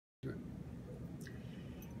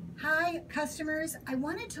Hi customers, I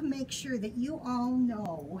wanted to make sure that you all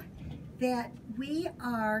know that we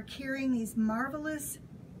are carrying these marvelous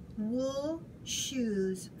wool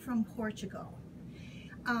shoes from Portugal.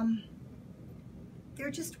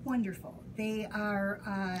 They're just wonderful. They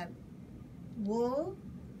are wool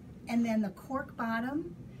and then the cork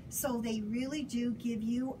bottom, so they really do give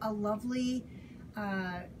you a lovely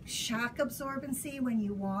shock absorbency when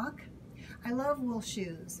you walk. I love wool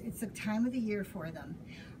shoes. It's the time of the year for them.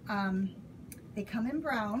 They come in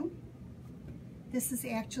brown. This is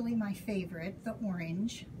actually my favorite, the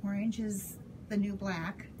orange. Orange is the new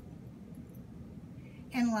black.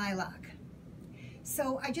 And lilac.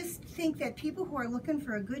 So I just think that people who are looking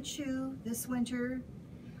for a good shoe this winter,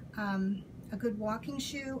 a good walking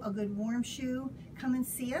shoe, a good warm shoe, come and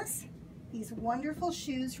see us. These wonderful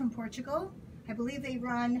shoes from Portugal. I believe they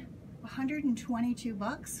run 122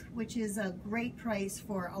 bucks, which is a great price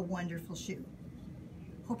for a wonderful shoe.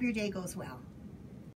 Hope your day goes well.